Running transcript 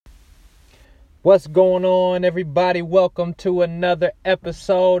What's going on, everybody? Welcome to another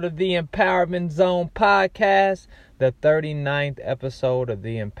episode of the Empowerment Zone podcast, the 39th episode of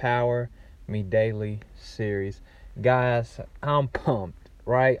the Empower Me Daily series. Guys, I'm pumped,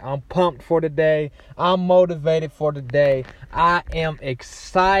 right? I'm pumped for today. I'm motivated for today. I am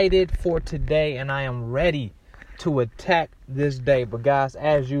excited for today, and I am ready to attack this day. But guys,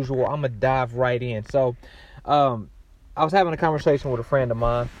 as usual, I'm going to dive right in. So, I was having a conversation with a friend of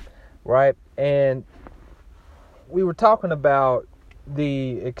mine, right? And we were talking about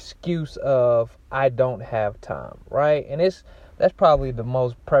the excuse of I don't have time, right? And that's probably the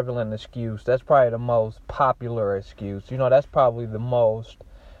most prevalent excuse. That's probably the most popular excuse. That's probably the most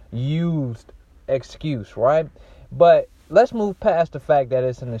used excuse, right? But let's move past the fact that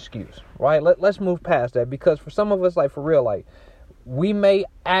it's an excuse, right? Let's move past that, because for some of us, like for real, like we may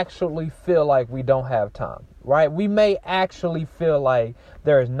actually feel like we don't have time, right? We may actually feel like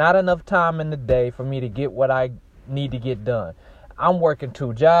there is not enough time in the day for me to get what I need to get done. I'm working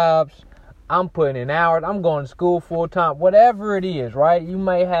 2 jobs. I'm putting in hours. I'm going to school full time, whatever it is, right? You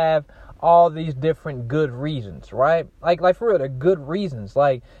may have all these different good reasons, right? Like for real, they're good reasons.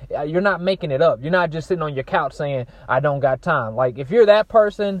 Like, you're not making it up. You're not just sitting on your couch saying, I don't got time. Like, if you're that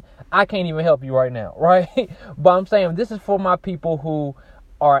person, I can't even help you right now, right? But I'm saying this is for my people who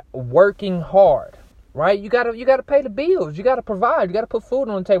are working hard, right? You gotta pay the bills. You gotta provide. You gotta put food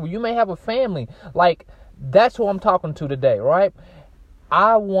on the table. You may have a family. Like, that's who I'm talking to today, right?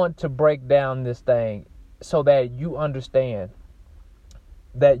 I want to break down this thing so that you understand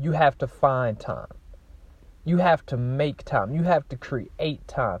that you have to find time. You have to make time. You have to create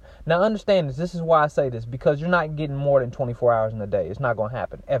time. Now, understand this. This is why I say this, because you're not getting more than 24 hours in a day. It's not going to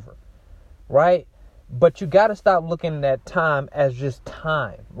happen ever, right? But you got to stop looking at time as just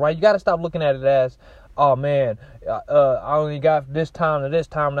time, right? You got to stop looking at it as, oh man, I only got this time to this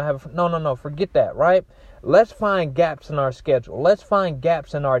time to have. No. Forget that, right? Let's find gaps in our schedule. Let's find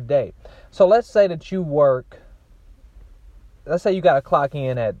gaps in our day. So let's say that you work. Let's say you got to clock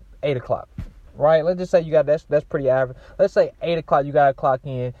in at 8 o'clock, right? Let's just say you got, that's pretty average. Let's say 8 o'clock, you got to clock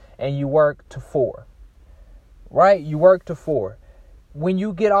in and you work to 4, right? You work to 4. When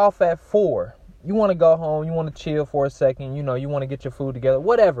you get off at 4, you want to go home, you want to chill for a second, you want to get your food together,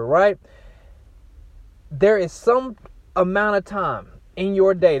 whatever, right? There is some amount of time in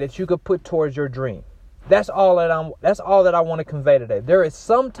your day that you could put towards your dream. That's all that I want to convey today. There is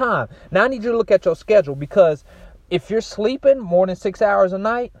some time. Now I need you to look at your schedule, because if you're sleeping more than 6 hours a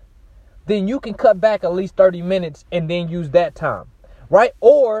night, then you can cut back at least 30 minutes and then use that time, right?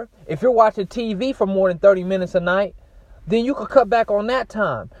 Or if you're watching TV for more than 30 minutes a night, then you could cut back on that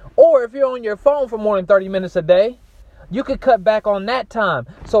time. Or if you're on your phone for more than 30 minutes a day, you could cut back on that time.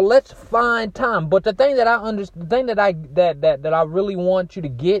 So let's find time. But the thing that I really want you to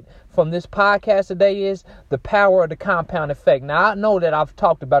get from this podcast today is the power of the compound effect. Now, I know that I've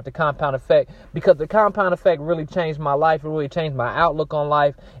talked about the compound effect, because the compound effect really changed my life. It really changed my outlook on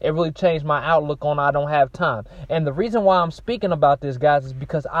life. It really changed my outlook on I don't have time. And the reason why I'm speaking about this, guys, is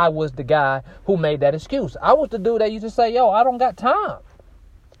because I was the guy who made that excuse. I was the dude that used to say, yo, I don't got time.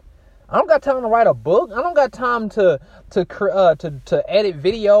 I don't got time to write a book. I don't got time to edit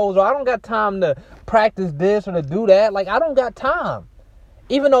videos, or I don't got time to practice this or to do that. Like, I don't got time.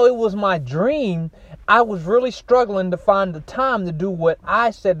 Even though it was my dream, I was really struggling to find the time to do what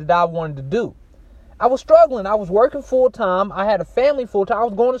I said that I wanted to do. I was struggling. I was working full time. I had a family full time. I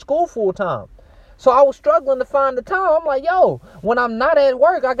was going to school full time. So I was struggling to find the time. I'm like, yo, when I'm not at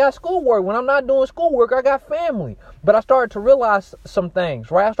work, I got schoolwork. When I'm not doing schoolwork, I got family. But I started to realize some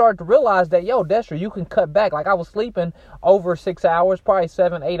things, right? I started to realize that, yo, Destry, you can cut back. Like, I was sleeping over 6 hours, probably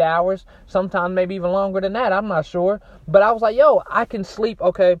 7, 8 hours, sometimes maybe even longer than that. I'm not sure. But I was like, yo, I can sleep,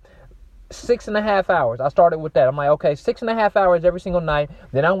 6.5 hours. I started with that. I'm like, okay, 6.5 hours every single night.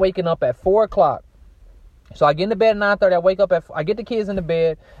 Then I'm waking up at 4 o'clock. So I get into bed at 9:30. I get the kids in the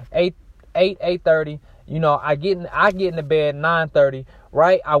bed 8:30. I get in the bed 9:30,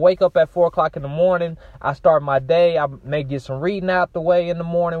 right? I wake up at 4 o'clock in the morning. I start my day. I may get some reading out the way in the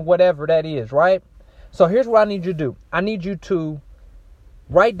morning, whatever that is, right? So here's what I need you to do. I need you to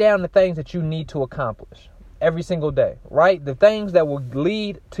write down the things that you need to accomplish every single day, right? The things that will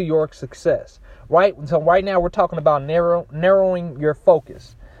lead to your success, right? So right now we're talking about narrowing your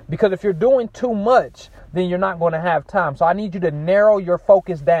focus. Because if you're doing too much, then you're not going to have time. So I need you to narrow your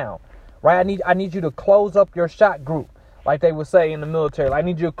focus down. Right? I need you to close up your shot group, like they would say in the military. I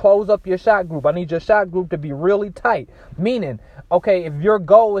need you to close up your shot group. I need your shot group to be really tight. Meaning, okay, if your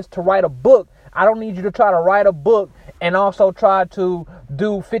goal is to write a book, I don't need you to try to write a book and also try to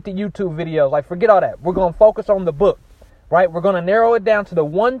do 50 YouTube videos. Like, forget all that. We're going to focus on the book. right? We're going to narrow it down to the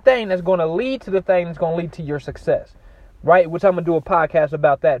one thing that's going to lead to the thing that's going to lead to your success, right? Which I'm going to do a podcast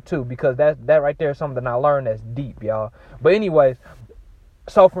about that too, because that right there is something I learned that's deep, y'all. But anyways,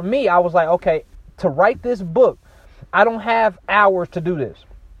 so for me, I was like, okay, to write this book, I don't have hours to do this.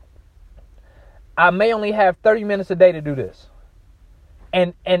 I may only have 30 minutes a day to do this.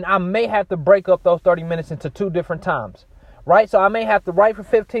 And I may have to break up those 30 minutes into 2 different times, right? So I may have to write for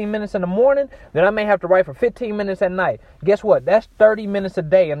 15 minutes in the morning, then I may have to write for 15 minutes at night. Guess what? That's 30 minutes a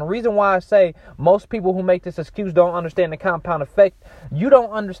day. And the reason why I say most people who make this excuse don't understand the compound effect, you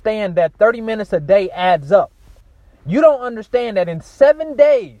don't understand that 30 minutes a day adds up. You don't understand that in 7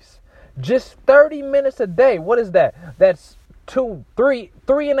 days, just 30 minutes a day, what is that? That's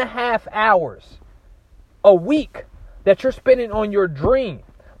 3.5 hours a week that you're spending on your dream.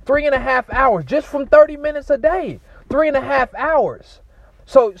 3.5 hours just from 30 minutes a day. 3.5 hours.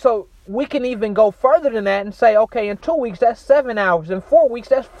 So we can even go further than that and say, okay, in 2 weeks, that's 7 hours. In 4 weeks,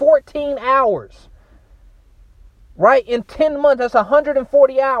 that's 14 hours. Right? In 10 months, that's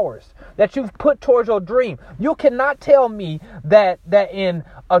 140 hours that you've put towards your dream. You cannot tell me that in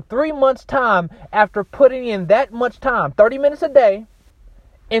a 3 months time, after putting in that much time, 30 minutes a day,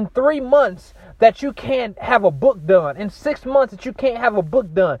 in 3 months, that you can't have a book done. In 6 months, that you can't have a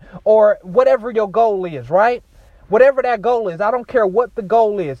book done. Or whatever your goal is, right? Whatever that goal is, I don't care what the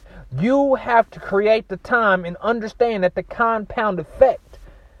goal is. You have to create the time and understand that the compound effect.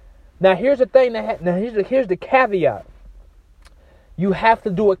 Now, here's the thing. Here's the caveat. You have to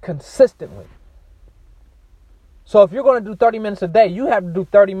do it consistently. So if you're going to do 30 minutes a day, you have to do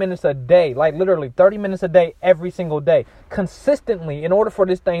 30 minutes a day, like literally 30 minutes a day every single day, consistently, in order for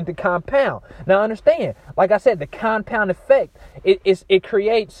this thing to compound. Now understand, like I said, the compound effect, it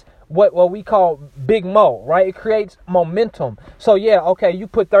creates what we call big mo, right? It creates momentum. So yeah, okay, you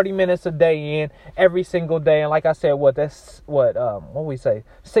put 30 minutes a day in every single day, and like I said, what we say,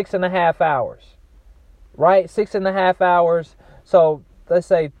 6.5 hours, right? 6.5 hours. So let's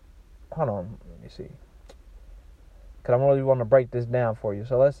say, hold on, let me see. Because I really want to break this down for you.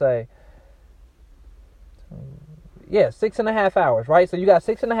 So let's say, 6.5 hours, right? So you got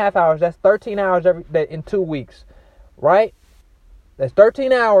 6.5 hours. That's 13 hours in 2 weeks, right? That's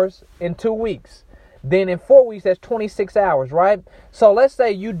 13 hours in 2 weeks. Then in 4 weeks, that's 26 hours, right? So let's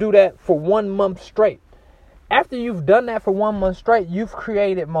say you do that for 1 month straight. After you've done that for 1 month straight, you've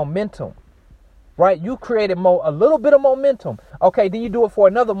created momentum, right? You created a little bit of momentum. Okay, then you do it for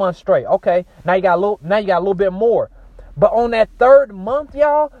another month straight. Okay, now you got a little bit more. But on that 3rd month,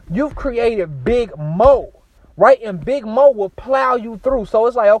 y'all, you've created Big Mo, right? And Big Mo will plow you through. So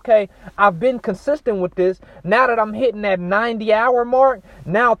it's like, okay, I've been consistent with this. Now that I'm hitting that 90-hour mark,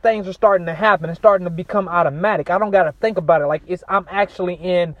 now things are starting to happen. It's starting to become automatic. I don't got to think about it. Like I'm actually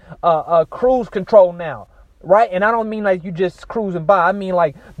in cruise control now. Right? And I don't mean like you just cruising by. I mean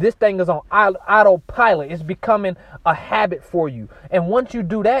like this thing is on autopilot. It's becoming a habit for you. And once you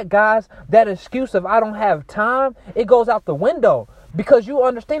do that, guys, that excuse of I don't have time, it goes out the window, because you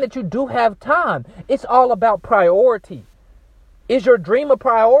understand that you do have time. It's all about priority. Is your dream a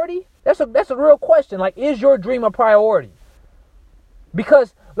priority? That's a real question. Like, is your dream a priority?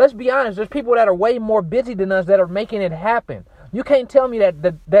 Because let's be honest, there's people that are way more busy than us that are making it happen. You can't tell me that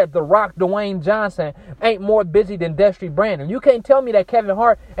The Rock, Dwayne Johnson, ain't more busy than Destry Brandon. You can't tell me that Kevin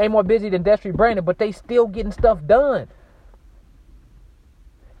Hart ain't more busy than Destry Brandon, but they still getting stuff done.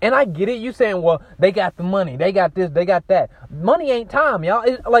 And I get it. You saying, well, they got the money, they got this, they got that. Money ain't time, y'all.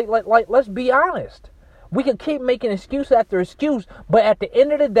 It's like let's be honest. We can keep making excuse after excuse, but at the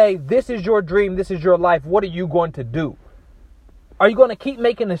end of the day, this is your dream, this is your life. What are you going to do? Are you going to keep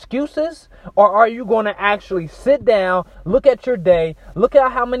making excuses, or are you going to actually sit down, look at your day, look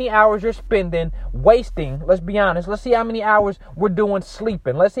at how many hours you're spending, wasting? Let's be honest. Let's see how many hours we're doing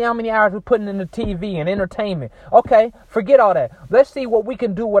sleeping. Let's see how many hours we're putting into TV and entertainment. Okay, forget all that. Let's see what we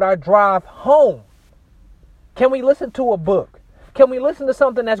can do with our drive home. Can we listen to a book? Can we listen to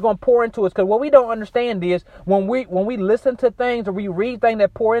something that's going to pour into us? Because what we don't understand is when we listen to things or we read things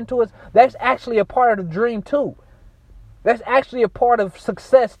that pour into us, that's actually a part of the dream too. That's actually a part of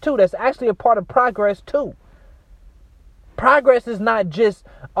success too. That's actually a part of progress too. Progress is not just,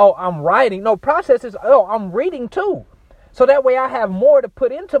 oh, I'm writing. No, process is, oh, I'm reading too. So that way I have more to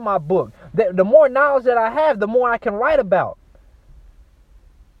put into my book. The more knowledge that I have, the more I can write about.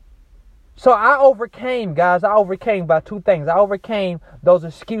 So I overcame, guys. I overcame by 2 things. I overcame those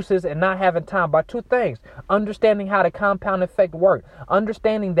excuses and not having time by 2 things. Understanding how the compound effect works.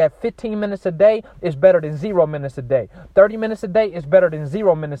 Understanding that 15 minutes a day is better than 0 minutes a day. 30 minutes a day is better than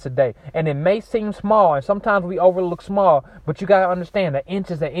 0 minutes a day. And it may seem small, and sometimes we overlook small, but you got to understand an inch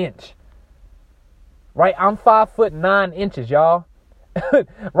is an inch. right? I'm 5'9", y'all.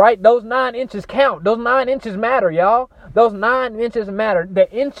 Right? Those 9 inches count. Those 9 inches matter, y'all. Those 9 inches matter. The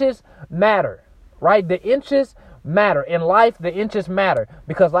inches matter, right? The inches matter. In life, the inches matter.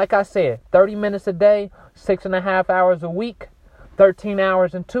 Because like I said, 30 minutes a day, 6.5 hours a week, 13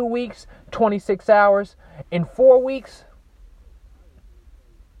 hours in 2 weeks, 26 hours in 4 weeks.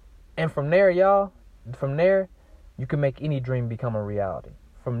 And from there, y'all, you can make any dream become a reality.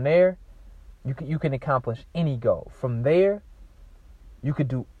 From there, you can accomplish any goal. From there, you could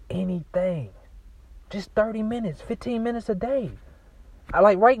do anything. Just 30 minutes, 15 minutes a day.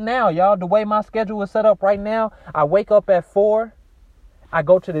 Like right now, y'all, the way my schedule is set up right now, I wake up at 4.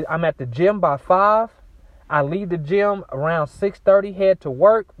 I'm at the gym by 5. I leave the gym around 6:30, head to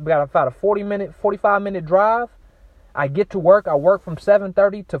work. We got about a 45-minute drive. I get to work. I work from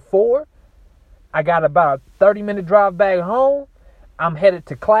 7:30 to 4. I got about a 30-minute drive back home. I'm headed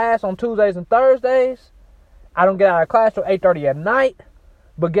to class on Tuesdays and Thursdays. I don't get out of class till 8:30 at night.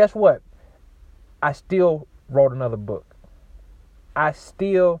 But guess what? I still wrote another book. I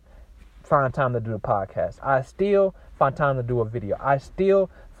still find time to do the podcast. I still find time to do a video. I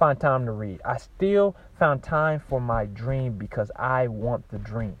still find time to read. I still found time for my dream because I want the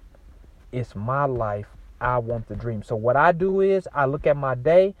dream. It's my life. I want the dream. So what I do is I look at my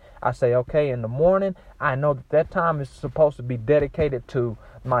day. I say, okay, in the morning, I know that time is supposed to be dedicated to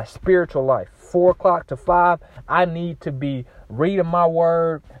my spiritual life. 4 o'clock to 5, I need to be reading my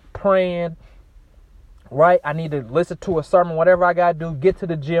word, praying, right? I need to listen to a sermon, whatever I got to do, get to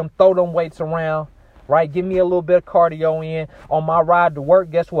the gym, throw them weights around, right? Give me a little bit of cardio in. On my ride to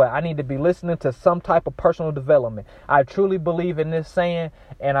work, guess what? I need to be listening to some type of personal development. I truly believe in this saying,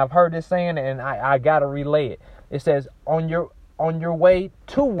 and I've heard this saying, and I got to relay it. It says, on your way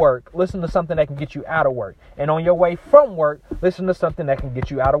to work, listen to something that can get you out of work. And on your way from work, listen to something that can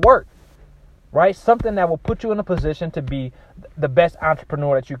get you out of work. Right? Something that will put you in a position to be the best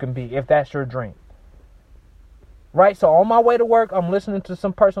entrepreneur that you can be, if that's your dream. Right? So on my way to work, I'm listening to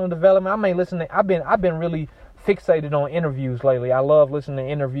some personal development. I've been really fixated on interviews lately. I love listening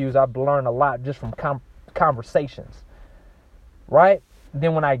to interviews. I've learned a lot just from conversations. Right?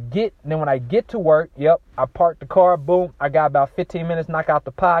 Then when I get to work, I park the car, boom, I got about 15 minutes, knock out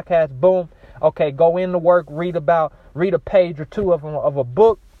the podcast, boom. Okay, go into work, read a page or two of a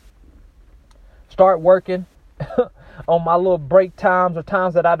book. Start working on my little break times or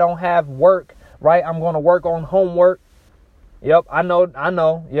times that I don't have work, right? I'm going to work on homework. Yep, I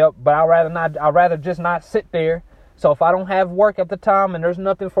know. Yep, but I'd rather just not sit there. So if I don't have work at the time and there's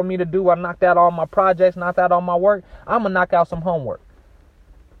nothing for me to do, I knocked out all my projects, knocked out all my work, I'm going to knock out some homework.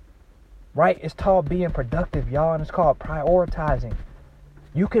 Right? It's called being productive, y'all, and it's called prioritizing.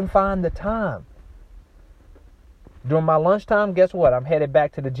 You can find the time. During my lunchtime, guess what? I'm headed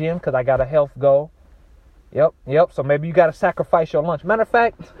back to the gym because I got a health goal. Yep. So maybe you got to sacrifice your lunch. Matter of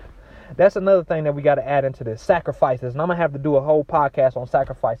fact, that's another thing that we got to add into this. Sacrifices. And I'm going to have to do a whole podcast on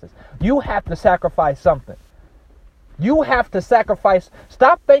sacrifices. You have to sacrifice something. You have to sacrifice.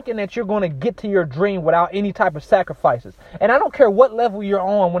 Stop thinking that you're going to get to your dream without any type of sacrifices. And I don't care what level you're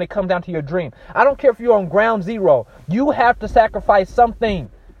on when it comes down to your dream. I don't care if you're on ground zero. You have to sacrifice something.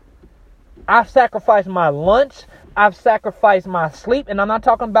 I've sacrificed my lunch. I've sacrificed my sleep. And I'm not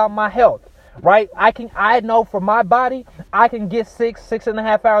talking about my health. Right? I know for my body, I can get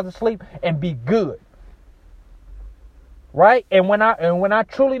 6.5 hours of sleep and be good. Right? And when I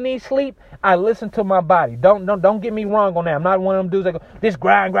truly need sleep, I listen to my body. Don't get me wrong on that. I'm not one of them dudes that go, this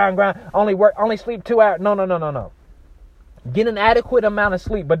grind, only sleep 2 hours. No. Get an adequate amount of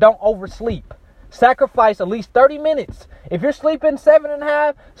sleep, but don't oversleep. Sacrifice at least 30 minutes. If you're sleeping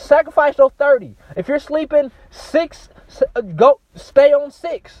 7.5, sacrifice those 30. If you're sleeping 6, stay on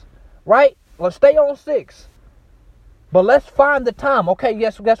 6. Right? Let's stay on 6. But let's find the time. Okay,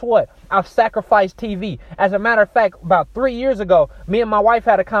 guess what? I've sacrificed TV. As a matter of fact, about 3 years ago, me and my wife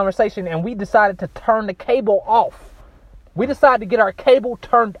had a conversation and we decided to turn the cable off. We decided to get our cable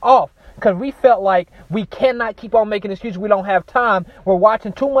turned off because we felt like we cannot keep on making excuses. We don't have time. We're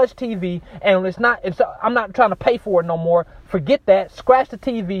watching too much TV and I'm not trying to pay for it no more. Forget that. Scratch the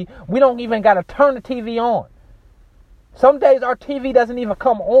TV. We don't even got to turn the TV on. Some days our TV doesn't even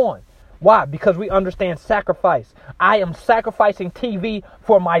come on. Why? Because we understand sacrifice. I am sacrificing TV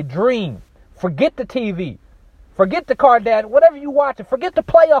for my dream. Forget the TV. Forget the Kardashians. Whatever you watching. Forget the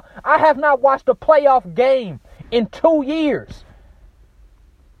playoff. I have not watched a playoff game in 2 years.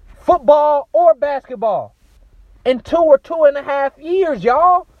 Football or basketball. In 2 or 2.5 years,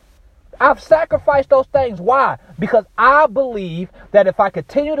 y'all. I've sacrificed those things. Why? Because I believe that if I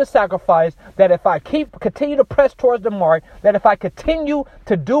continue to sacrifice, that if I continue to press towards the mark, that if I continue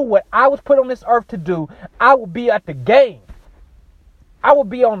to do what I was put on this earth to do, I will be at the game. I will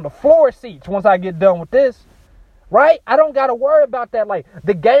be on the floor seats once I get done with this. Right? I don't got to worry about that. Like,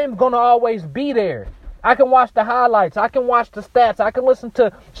 the game's going to always be there. I can watch the highlights. I can watch the stats. I can listen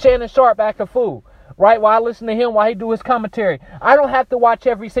to Shannon Sharp act a fool. Right? While I listen to him while he do his commentary. I don't have to watch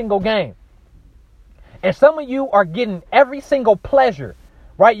every single game. And some of you are getting every single pleasure.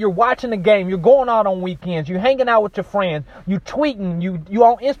 Right? You're watching the game. You're going out on weekends. You're hanging out with your friends. You tweeting. You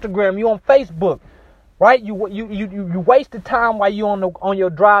on Instagram. You on Facebook. Right? You wasted time while you on your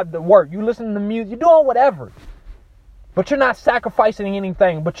drive to work. You listening to music. You're doing whatever. But you're not sacrificing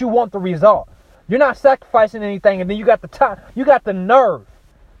anything. But you want the result. You're not sacrificing anything. And then you got the time. You got the nerve.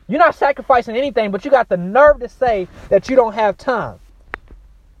 You're not sacrificing anything, but you got the nerve to say that you don't have time.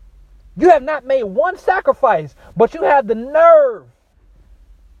 You have not made one sacrifice, but you have the nerve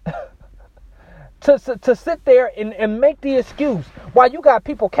to sit there and make the excuse while you got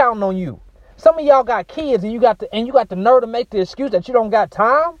people counting on you. Some of y'all got kids and you got the nerve to make the excuse that you don't got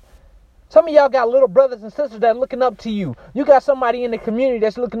time. Some of y'all got little brothers and sisters that are looking up to you. You got somebody in the community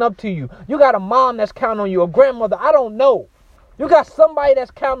that's looking up to you. You got a mom that's counting on you, a grandmother. I don't know. You got somebody that's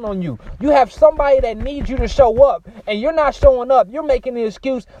counting on you. You have somebody that needs you to show up, and you're not showing up. You're making the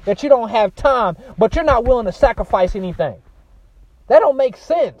excuse that you don't have time, but you're not willing to sacrifice anything. That don't make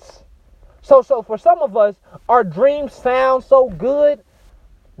sense. So for some of us, our dreams sound so good,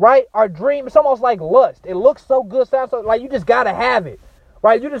 right? Our dream, it's almost like lust. It looks so good, sounds so like you just got to have it,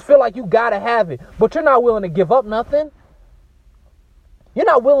 right? You just feel like you got to have it, but you're not willing to give up nothing. You're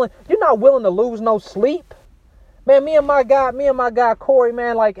not willing to lose no sleep. Man, me and my guy Corey,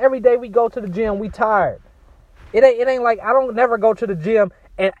 man, like every day we go to the gym, we tired. It ain't like I don't never go to the gym,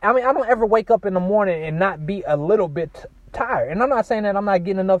 and I don't ever wake up in the morning and not be a little bit tired. And I'm not saying that I'm not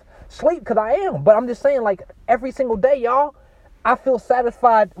getting enough sleep, because I am, but I'm just saying, like, every single day, y'all, I feel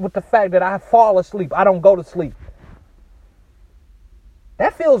satisfied with the fact that I fall asleep. I don't go to sleep.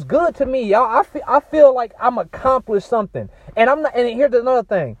 That feels good to me, y'all. I feel like I'm accomplished something. And here's another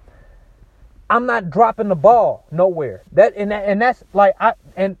thing. I'm not dropping the ball nowhere. That's like I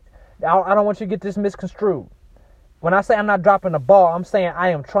don't want you to get this misconstrued. When I say I'm not dropping the ball, I'm saying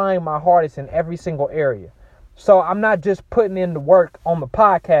I am trying my hardest in every single area. So I'm not just putting in the work on the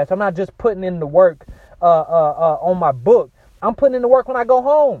podcast. I'm not just putting in the work on my book. I'm putting in the work when I go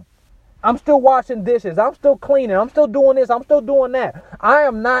home. I'm still washing dishes. I'm still cleaning. I'm still doing this. I'm still doing that. I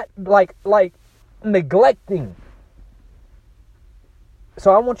am not like neglecting.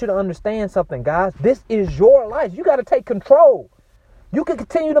 So I want you to understand something, guys. This is your life. You got to take control. You can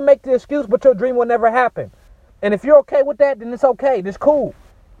continue to make the excuse, but your dream will never happen. And if you're okay with that, then it's okay. It's cool.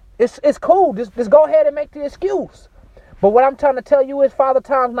 It's cool. Just go ahead and make the excuse. But what I'm trying to tell you is Father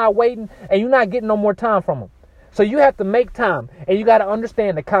Time's not waiting, and you're not getting no more time from him. So you have to make time, and you got to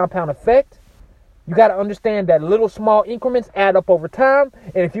understand the compound effect. You got to understand that little small increments add up over time.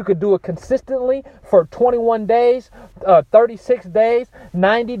 And if you could do it consistently for 21 days, 36 days,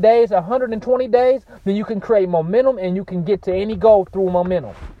 90 days, 120 days, then you can create momentum and you can get to any goal through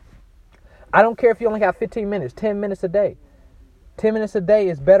momentum. I don't care if you only have 15 minutes, 10 minutes a day. 10 minutes a day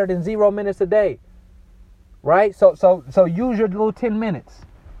is better than 0 minutes a day. Right? So use your little 10 minutes.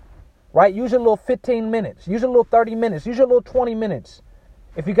 Right? Use your little 15 minutes. Use your little 30 minutes. Use your little 20 minutes.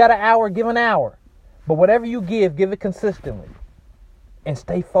 If you got an hour, give an hour. But whatever you give it consistently. And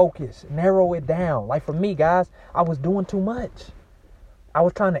stay focused. Narrow it down. Like for me, guys, I was doing too much. I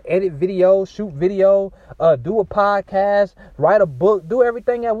was trying to edit videos, shoot video, do a podcast, write a book, do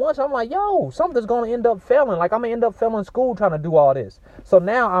everything at once. I'm like, yo, something's going to end up failing. Like I'm going to end up failing school trying to do all this. So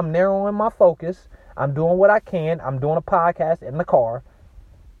now I'm narrowing my focus. I'm doing what I can. I'm doing a podcast in the car.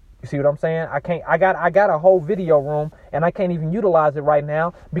 You see what I'm saying? I got a whole video room and I can't even utilize it right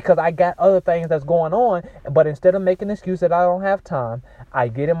now because I got other things that's going on. But instead of making an excuse that I don't have time, I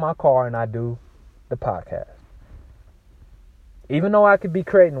get in my car and I do the podcast. Even though I could be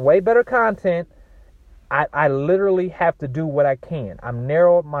creating way better content, I literally have to do what I can. I'm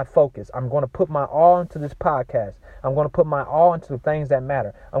narrowing my focus. I'm going to put my all into this podcast. I'm going to put my all into the things that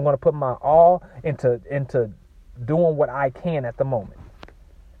matter. I'm going to put my all into doing what I can at the moment.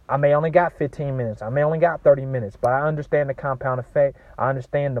 I may only got 15 minutes. I may only got 30 minutes, but I understand the compound effect. I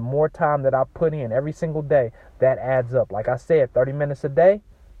understand the more time that I put in every single day, that adds up. Like I said, 30 minutes a day,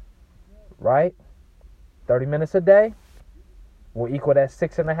 right? 30 minutes a day will equal that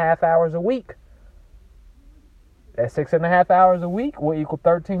 6.5 hours a week. That 6.5 hours a week will equal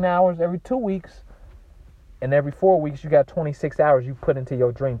 13 hours every 2 weeks. And every 4 weeks, you got 26 hours you put into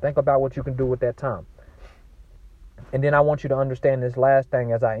your dream. Think about what you can do with that time. And then I want you to understand this last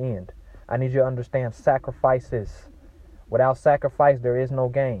thing as I end. I need you to understand sacrifices. Without sacrifice, there is no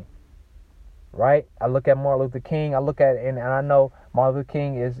gain. Right? I look at Martin Luther King. I look at, and I know Martin Luther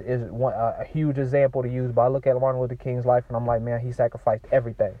King is a huge example to use, but I look at Martin Luther King's life and I'm like, man, he sacrificed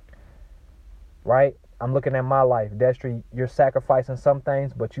everything. Right? I'm looking at my life. Destry, you're sacrificing some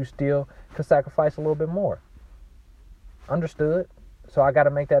things, but you still can sacrifice a little bit more. Understood? So I got to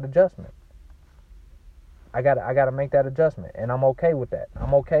make that adjustment. I got to make that adjustment, and I'm okay with that.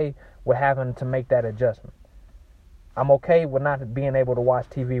 I'm okay with having to make that adjustment. I'm okay with not being able to watch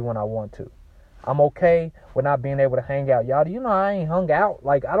TV when I want to. I'm okay with not being able to hang out. Y'all, do you know I ain't hung out?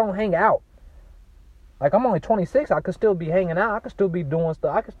 Like, I don't hang out. Like, I'm only 26. I could still be hanging out. I could still be doing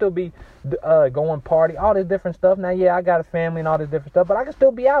stuff. I could still be going party, all this different stuff. Now, yeah, I got a family and all this different stuff, but I could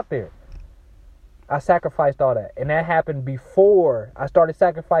still be out there. I sacrificed all that. And that happened before. I started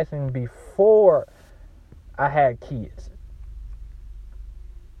sacrificing before I had kids.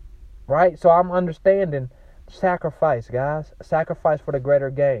 Right? So I'm understanding sacrifice, guys. Sacrifice for the greater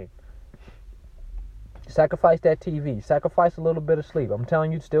gain. Sacrifice that TV. Sacrifice a little bit of sleep. I'm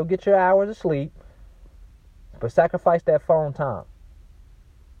telling you, still get your hours of sleep, but sacrifice that phone time.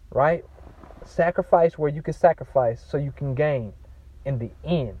 Right? Sacrifice where you can sacrifice so you can gain in the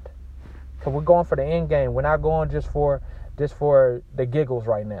end. Because we're going for the end game. We're not going just for the giggles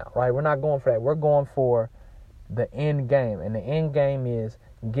right now. Right? We're not going for that. We're going for the end game. And the end game is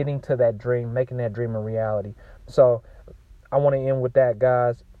getting to that dream, making that dream a reality. So I want to end with that,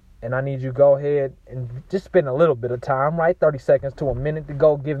 guys. And I need you to go ahead and just spend a little bit of time, right? 30 seconds to a minute to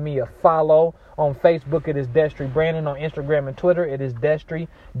go give me a follow. On Facebook, it is Destry Brandon. On Instagram and Twitter, it is Destry,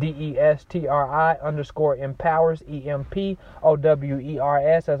 DESTRI_empowers,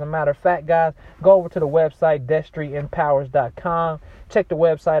 EMPOWERS. As a matter of fact, guys, go over to the website, DestryEmpowers.com. Check the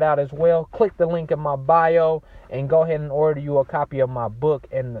website out as well. Click the link in my bio and go ahead and order you a copy of my book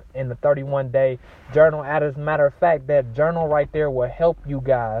in the 31-day journal. As a matter of fact, that journal right there will help you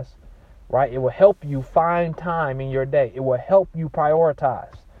guys, right? It will help you find time in your day. It will help you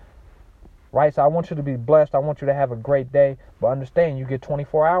prioritize, right? So I want you to be blessed. I want you to have a great day. But understand, you get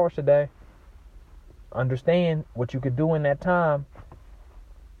 24 hours today. Understand what you could do in that time.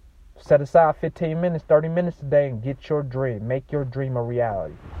 Set aside 15 minutes, 30 minutes today and get your dream. Make your dream a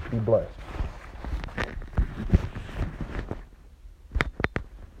reality. Be blessed.